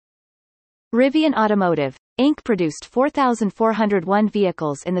RIVN Automotive, Inc. produced 4,401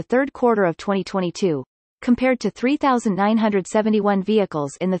 vehicles in the third quarter of 2022, compared to 3,971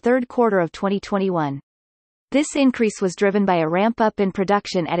 vehicles in the third quarter of 2021. This increase was driven by a ramp-up in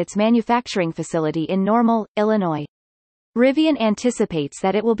production at its manufacturing facility in Normal, Illinois. RIVN anticipates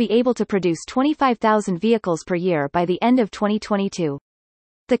that it will be able to produce 25,000 vehicles per year by the end of 2022.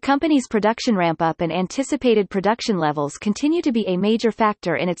 The company's production ramp-up and anticipated production levels continue to be a major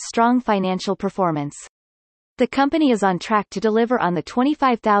factor in its strong financial performance. The company is on track to deliver on the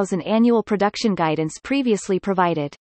 25,000 annual production guidance previously provided.